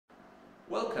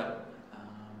Welcome.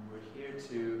 We're here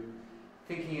to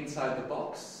thinking inside the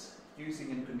box, using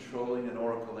and controlling an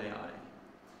Oracle AI.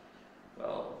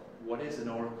 Well, what is an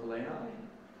Oracle AI?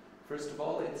 First of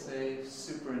all, it's a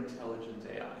superintelligent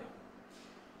AI.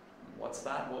 What's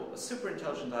that? Well, a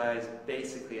superintelligent AI is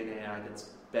basically an AI that's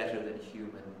better than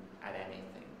human at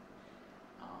anything.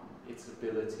 Its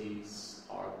abilities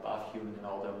are above human in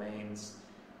all domains.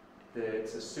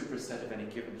 It's a superset of any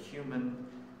given human.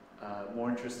 More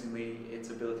interestingly, its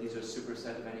abilities are a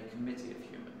superset of any committee of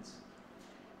humans.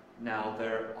 Now,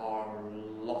 there are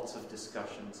lots of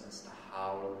discussions as to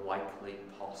how likely,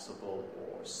 possible,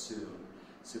 or soon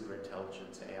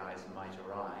superintelligent AIs might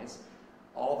arise.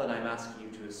 All that I'm asking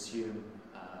you to assume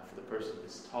for the purpose of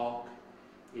this talk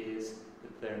is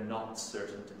that they're not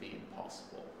certain to be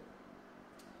impossible,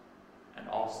 and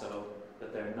also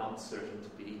that they're not certain to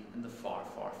be in the far,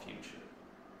 far future.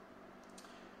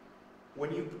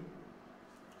 When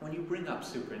you bring up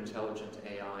superintelligent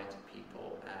AI to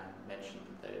people and mention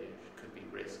that there could be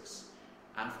risks,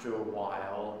 after a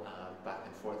while, back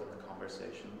and forth in the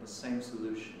conversation, the same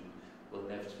solution will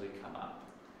inevitably come up,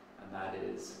 and that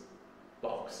is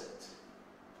box it.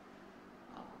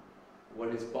 What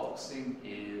is boxing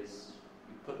is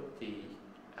you put the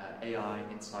AI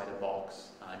inside a box,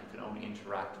 and you can only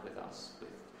interact with us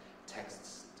with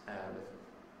texts,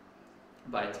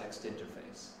 by a text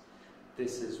interface.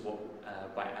 This is what,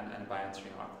 by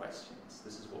answering our questions.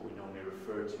 This is what we normally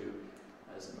refer to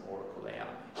as an Oracle AI.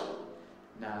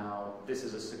 Now, this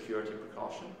is a security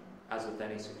precaution. As with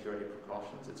any security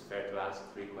precautions, it's fair to ask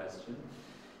three questions.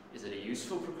 Is it a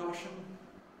useful precaution?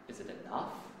 Is it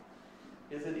enough?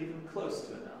 Is it even close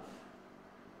to enough?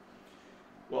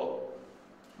 Well,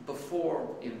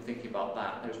 before even thinking about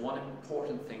that, there's one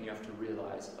important thing you have to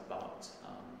realize about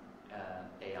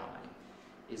AI,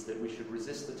 is that we should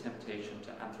resist the temptation to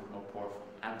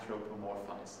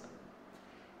anthropomorphize them.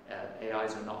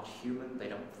 AIs are not human, they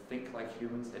don't think like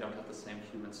humans, they don't have the same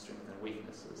human strengths and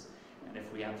weaknesses, and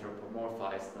if we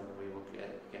anthropomorphize them, we will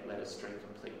get led astray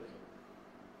completely.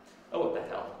 Oh, what the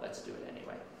hell, let's do it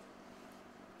anyway.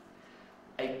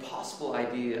 A possible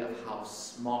idea of how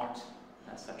smart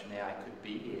such an AI could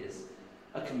be is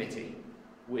a committee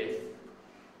with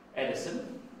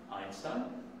Edison, Einstein,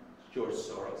 George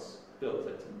Soros, Bill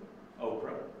Clinton,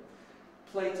 Oprah,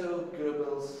 Plato,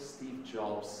 Goebbels, Steve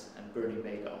Jobs, and Bernie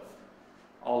Madoff,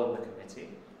 all in the committee,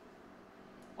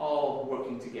 all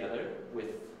working together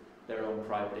with their own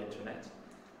private internet,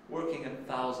 working at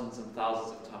thousands and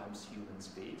thousands of times human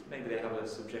speed. Maybe they have a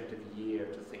subjective year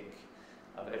to think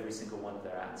of every single one of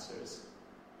their answers.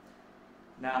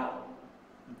 Now,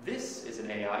 this is an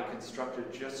AI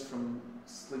constructed just from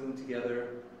slinging together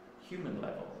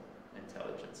human-level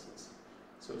intelligences.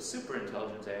 So a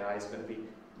superintelligent AI is going to be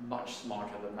much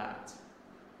smarter than that.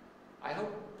 I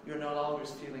hope you're no longer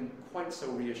feeling quite so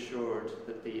reassured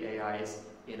that the AI is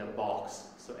in a box,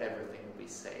 so everything will be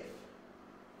safe.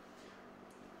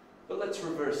 But let's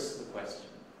reverse the question.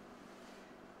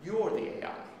 You're the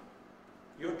AI.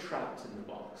 You're trapped in the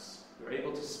box. You're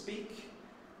able to speak,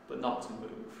 but not to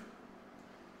move.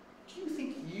 Do you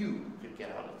think you could get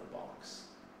out of the box?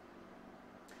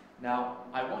 Now,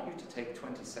 I want you to take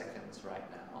 20 seconds right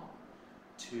now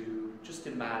to just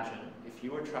imagine if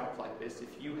you were trapped like this,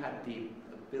 if you had the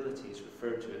abilities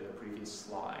referred to in the previous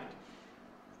slide,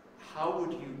 how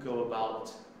would you go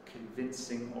about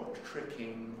convincing or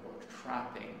tricking or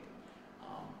trapping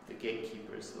the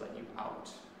gatekeepers to let you out?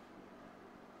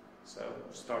 So,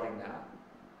 starting now.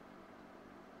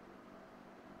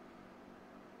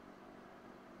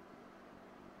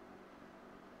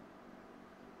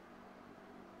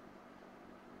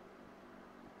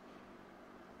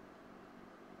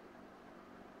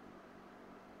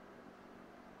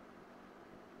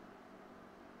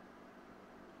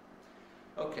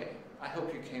 Okay, I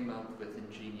hope you came up with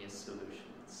ingenious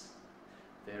solutions.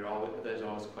 They're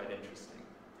always quite interesting.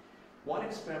 One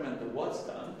experiment that was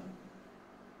done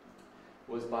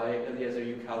was by Eliezer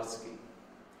Yudkowsky.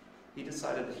 He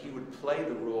decided that he would play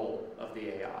the role of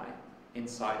the AI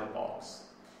inside a box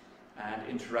and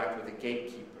interact with a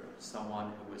gatekeeper,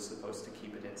 someone who was supposed to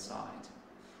keep it inside.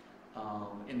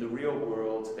 In the real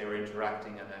world, they were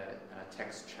interacting in a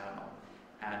text channel,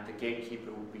 and the gatekeeper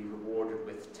would be rewarded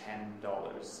with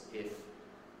 $10 if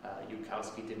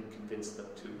Yudkowsky didn't convince them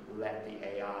to let the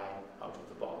AI out of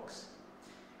the box.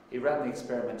 He ran the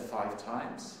experiment 5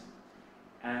 times,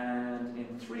 and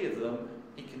in 3 of them,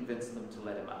 he convinced them to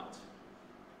let him out.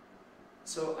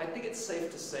 So I think it's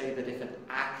safe to say that if an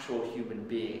actual human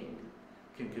being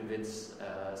can convince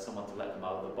someone to let them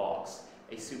out of the box,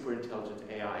 a superintelligent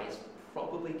AI is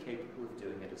probably capable of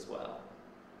doing it as well.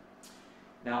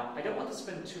 Now, I don't want to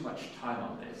spend too much time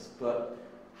on this, but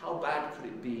how bad could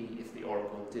it be if the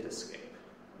oracle did escape?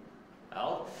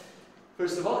 Well,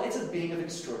 first of all, it's a being of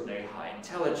extraordinary high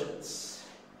intelligence.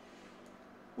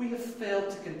 We have failed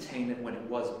to contain it when it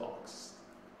was boxed.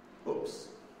 Oops.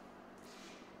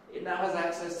 It now has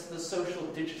access to the social,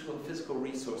 digital, and physical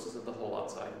resources of the whole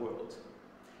outside world.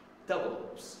 Double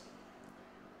oops.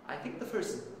 I think the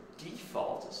first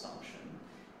default assumption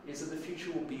is that the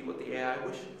future will be what the AI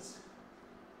wishes.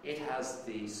 It has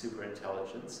the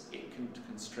superintelligence. It can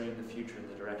constrain the future in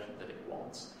the direction that it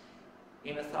wants.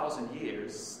 In 1,000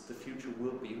 years, the future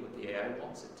will be what the AI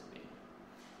wants it to be.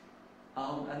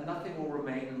 And nothing will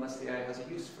remain unless the AI has a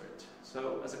use for it.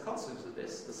 So as a consequence of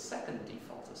this, the second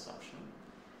default assumption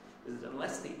is that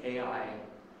unless the AI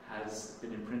has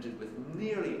been imprinted with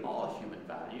nearly all human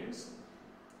values,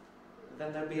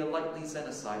 then there'll be a likely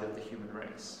xenocide of the human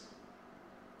race.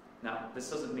 Now, this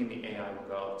doesn't mean the AI will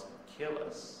go out and kill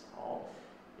us all.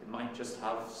 It might just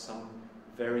have some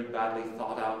very badly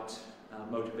thought out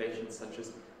motivations, such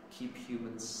as keep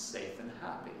humans safe and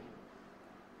happy.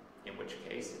 In which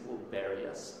case, it will bury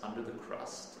us under the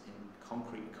crust in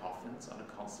concrete coffins on a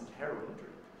constant heroin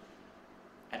drip.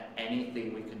 And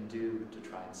anything we can do to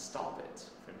try and stop it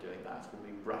from doing that will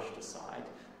be brushed aside,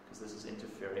 because this is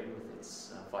interfering with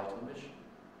its vital mission.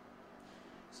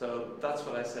 So that's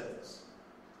what I said.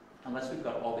 Unless we've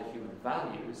got all the human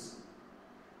values,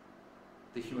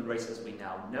 the human race as we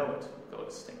now know it will go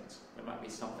extinct. There might be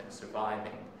something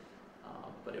surviving,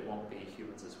 but it won't be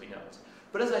humans as we know it.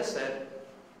 But as I said,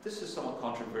 this is somewhat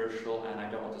controversial, and I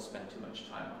don't want to spend too much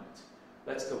time on it.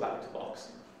 Let's go back to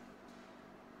boxing.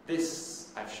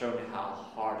 This, I've shown how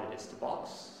hard it is to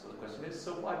box. So the question is,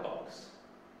 so why box?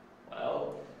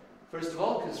 Well, first of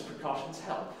all, because precautions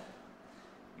help.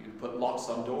 You put locks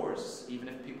on doors, even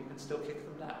if people can still kick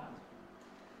them down.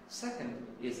 Second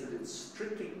is that it's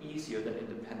strictly easier than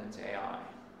independent AI.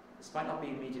 This might not be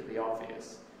immediately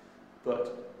obvious,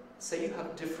 but say you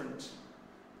have different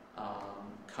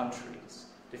countries,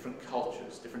 different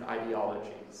cultures, different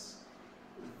ideologies.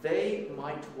 They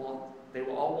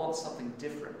will all want something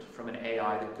different from an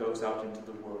AI that goes out into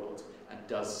the world and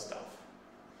does stuff.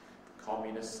 The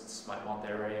communists might want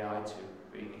their AI to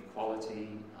bring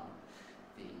equality.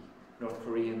 The North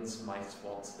Koreans might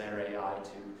want their AI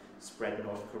to spread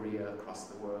North Korea across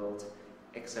the world,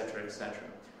 etc., etc.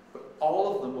 But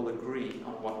all of them will agree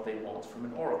on what they want from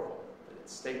an oracle, that it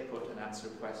stay put and answer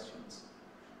questions.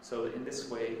 So in this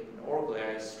way, an oracle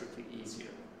AI is strictly easier.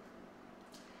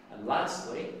 And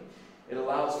lastly, it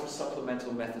allows for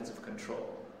supplemental methods of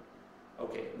control.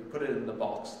 Okay, we put it in the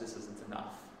box, this isn't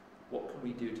enough. What can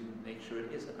we do to make sure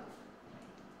it is enough?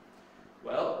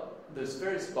 Well, there's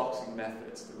various boxing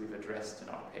methods that we've addressed in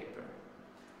our paper.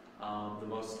 The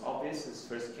most obvious is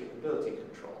first capability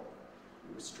control.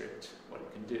 We restrict what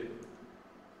it can do.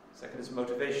 Second is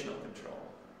motivational control.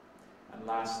 And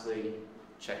lastly,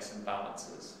 checks and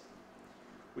balances.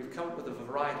 We've come up with a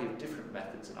variety of different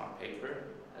methods in our paper,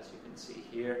 as you can see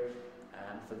here.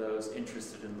 And for those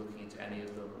interested in looking into any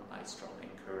of them, I strongly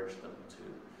encourage them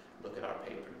to look at our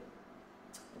paper.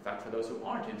 In fact, for those who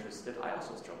aren't interested, I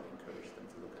also strongly encourage them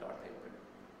to look at our paper.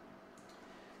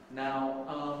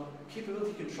 Now,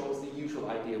 capability control is the usual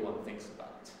idea one thinks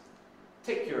about.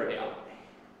 Take your AI,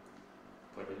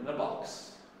 put it in a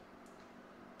box,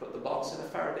 put the box in a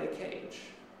Faraday cage,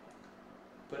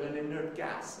 put an inert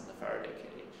gas in the Faraday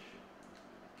cage,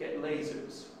 get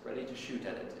lasers ready to shoot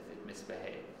at it if it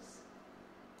misbehaves,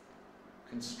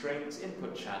 constrain its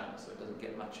input channel so it doesn't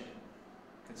get much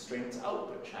in, constrain its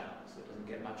output channel so it doesn't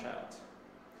get much out.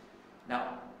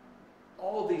 Now,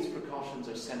 all these precautions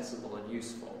are sensible and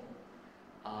useful,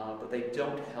 but they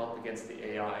don't help against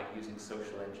the AI using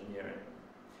social engineering.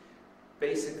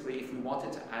 Basically, if we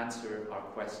wanted to answer our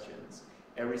questions,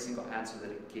 every single answer that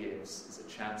it gives is a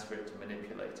chance for it to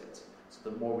manipulate it. So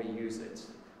the more we use it,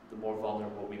 the more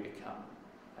vulnerable we become.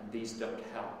 And these don't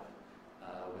help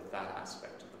with that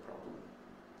aspect of the problem.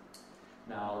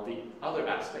 Now, the other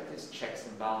aspect is checks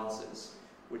and balances,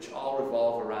 which all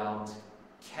revolve around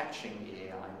catching the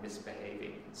AI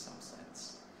misbehaving in some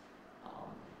sense.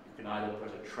 You can either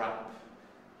put a trap,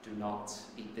 do not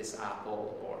eat this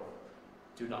apple, or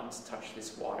do not touch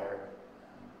this wire,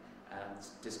 and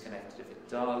disconnect it if it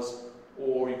does,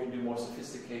 or you can do more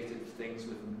sophisticated things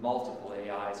with multiple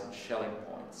AIs and shelling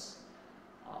points.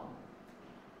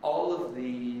 All of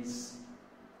these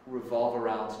revolve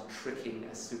around tricking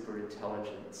a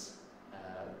superintelligent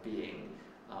being,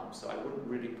 so I wouldn't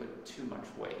really put too much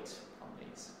weight on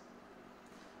these.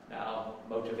 Now,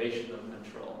 motivational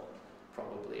control,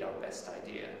 probably our best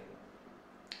idea.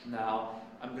 Now,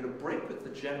 I'm going to break with the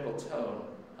general tone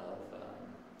of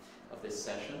this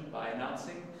session by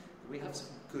announcing that we have some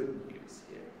good news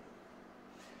here.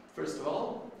 First of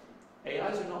all,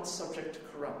 AIs are not subject to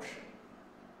corruption.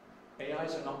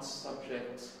 AIs are not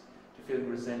subject to feeling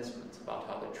resentment about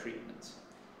how they're treated.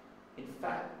 In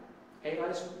fact,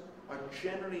 AIs are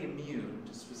generally immune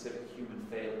to specific human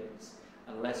failings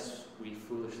unless we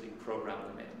foolishly program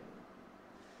them in.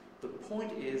 The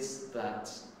point is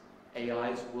that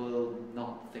AIs will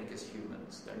not think as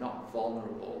humans. They're not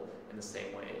vulnerable in the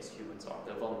same way as humans are.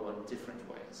 They're vulnerable in different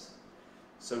ways.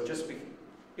 So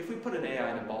if we put an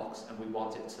AI in a box and we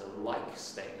want it to like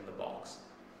staying in the box,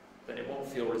 then it won't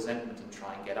feel resentment and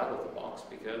try and get out of the box,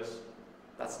 because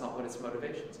that's not what its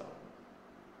motivations are.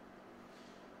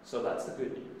 So that's the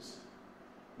good news.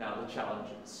 Now the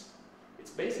challenges.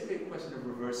 It's basically a question of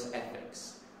reverse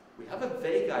ethics. We have a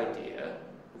vague idea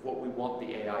of what we want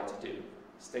the AI to do.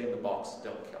 Stay in the box,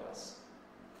 don't kill us.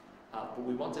 But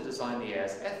we want to design the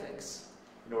AI's ethics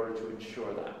in order to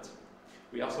ensure that.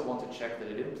 We also want to check that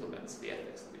it implements the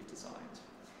ethics that we've designed.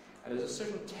 And there's a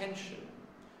certain tension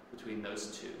between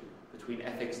those two, between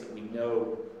ethics that we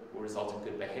know will result in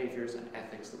good behaviors and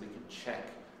ethics that we can check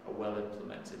are well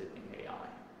implemented in AI.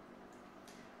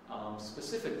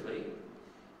 Specifically,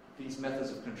 these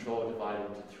methods of control are divided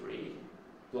into three: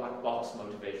 black box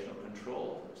motivational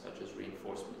control, such as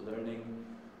reinforcement learning;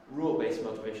 rule-based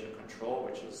motivational control,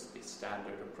 which is the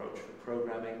standard approach for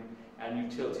programming;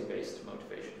 and utility-based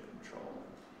motivation control.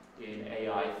 In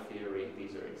AI theory,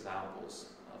 these are examples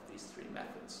of these three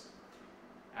methods.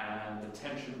 And the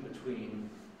tension between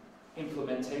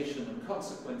implementation and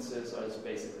consequences is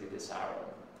basically this arrow,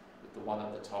 with the one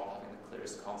at the top having the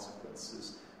clearest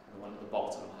consequences and the one at the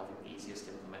bottom having the easiest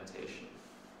implementation.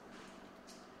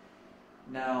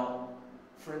 Now,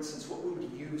 for instance, what we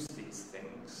would use these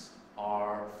things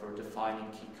are for defining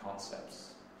key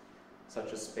concepts,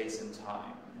 such as space and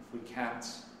time.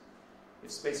 If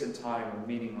space and time are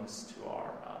meaningless to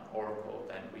our oracle,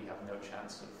 then we have no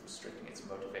chance of restricting its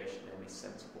motivation in any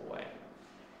sensible way.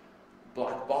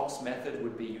 Black box method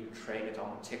would be you train it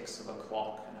on ticks of a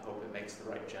clock and hope it makes the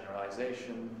right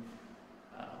generalization.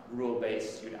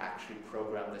 Rule-based, you'd actually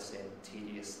program this in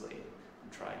tediously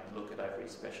and try and look at every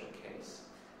special case.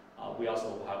 We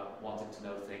also wanted to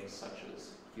know things such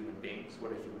as human beings,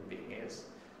 what a human being is,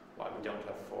 why we don't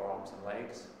have forearms and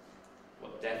legs,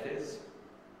 what death is,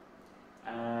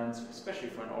 and especially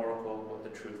for an oracle, what the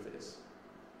truth is.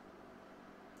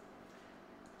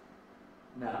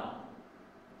 Now,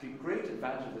 the great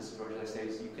advantage of this approach, as I say,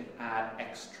 is you can add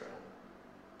extra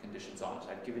conditions on it.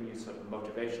 I've given you sort of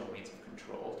motivational means of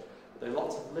control, but there are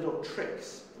lots of little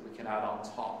tricks that we can add on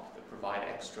top that provide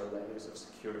extra layers of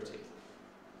security.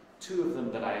 Two of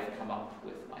them that I've come up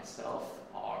with myself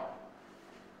are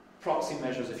proxy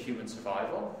measures of human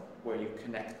survival, where you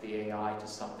connect the AI to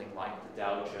something like the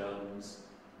Dow Jones,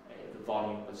 the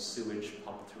volume of sewage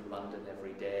pumped through London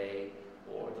every day,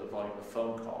 or the volume of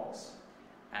phone calls,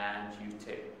 and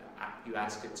you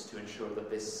ask it to ensure that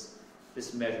this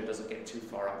measure doesn't get too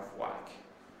far out of whack.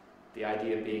 The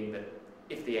idea being that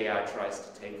if the AI tries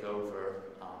to take over,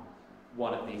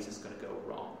 one of these is going to go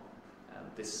wrong.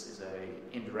 This is an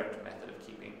indirect method of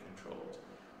keeping it controlled.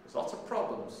 There's lots of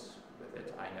problems with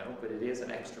it, I know, but it is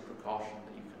an extra precaution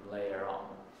that you can layer on.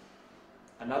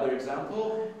 Another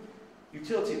example,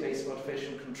 utility-based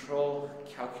motivation control,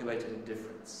 calculated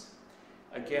indifference.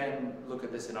 Again, look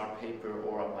at this in our paper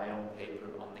or on my own paper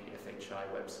on the FHI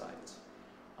website.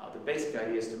 The basic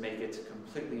idea is to make it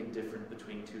completely indifferent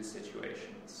between two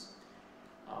situations.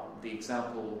 The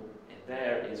example in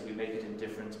there is we make it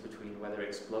indifferent between whether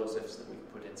explosives that we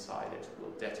put inside it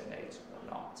will detonate or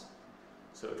not.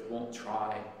 So it won't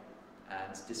try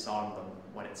and disarm them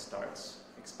when it starts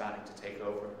expanding to take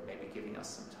over, maybe giving us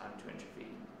some time to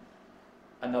intervene.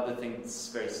 Another thing that's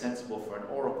very sensible for an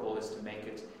oracle is to make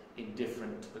it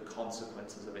indifferent to the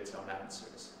consequences of its own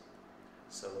answers,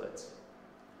 so that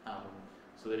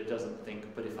it doesn't think,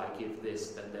 but if I give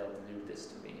this, then they'll do this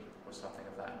to me, or something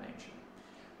of that nature.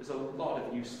 There's a lot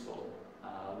of useful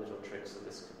little tricks that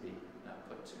this could be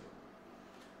put to.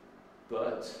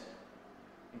 But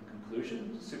in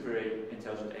conclusion, super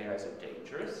intelligent AIs are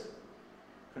dangerous.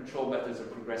 Control methods are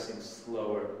progressing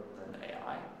slower than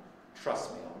AI.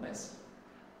 Trust me on this.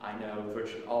 I know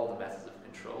virtually all the methods of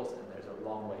controls, and there's a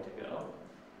long way to go.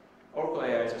 Oracle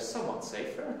AIs are somewhat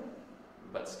safer,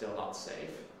 but still not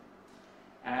safe.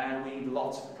 And we need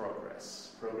lots of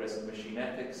progress. Progress in machine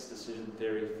ethics, decision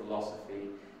theory, philosophy,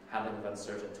 handling of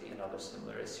uncertainty, and other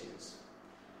similar issues.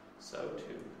 So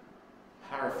to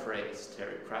paraphrase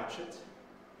Terry Pratchett,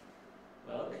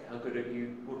 well, how good are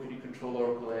you? What can you control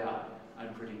Oracle AI?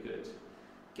 I'm pretty good.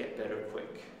 Get better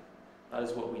quick. That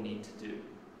is what we need to do.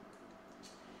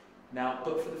 Now,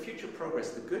 but for the future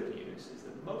progress, the good news is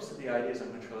that most of the ideas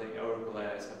on controlling oracle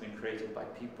AIs have been created by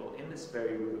people in this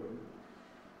very room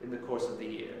in the course of the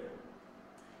year.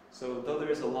 So though there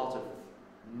is a lot of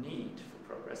need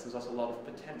for progress, there's also a lot of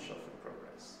potential for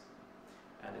progress.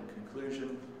 And in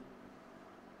conclusion,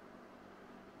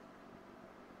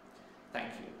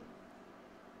 thank you.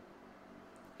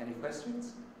 Any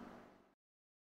questions?